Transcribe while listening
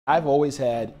I've always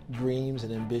had dreams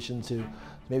and ambition to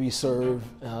maybe serve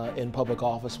in public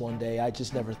office one day. I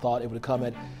just never thought it would come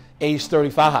at age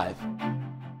 35.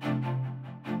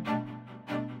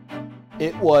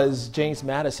 It was James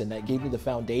Madison that gave me the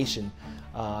foundation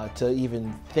to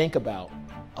even think about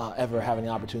ever having the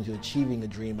opportunity of achieving a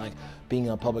dream like being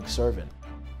a public servant.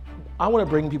 I want to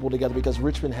bring people together because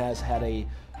Richmond has had a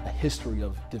history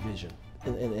of division.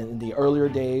 In the earlier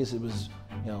days, it was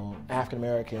African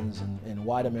Americans and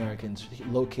white Americans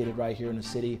located right here in the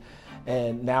city,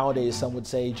 and nowadays some would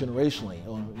say generationally,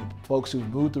 folks who've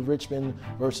moved to Richmond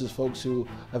versus folks who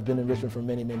have been in Richmond for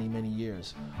many, many, many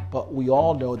years. But we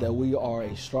all know that we are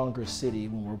a stronger city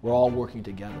when we're all working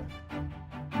together.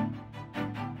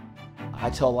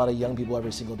 I tell a lot of young people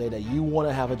every single day that you want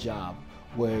to have a job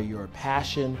where your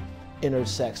passion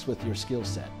intersects with your skill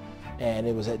set. And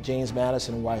it was at James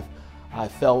Madison where I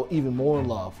fell even more in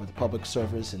love with public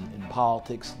service and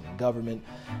politics and government,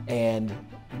 and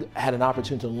had an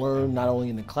opportunity to learn not only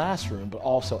in the classroom but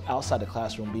also outside the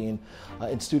classroom, being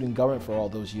in student government for all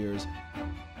those years.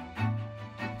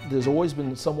 There's always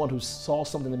been someone who saw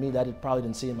something in me that I probably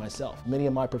didn't see in myself. Many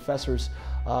of my professors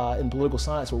in political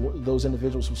science were those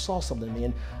individuals who saw something in me,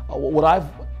 and what I've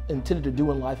intended to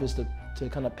do in life is to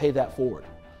kind of pay that forward.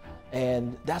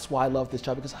 And that's why I love this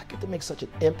job, because I get to make such an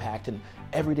impact in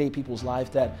everyday people's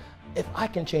life that if I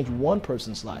can change one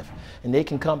person's life and they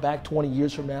can come back 20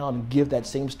 years from now and give that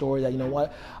same story that, you know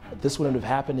what, this wouldn't have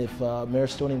happened if Mayor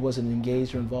Stoney wasn't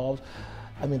engaged or involved,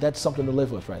 I mean, that's something to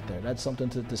live with right there. That's something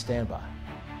to stand by.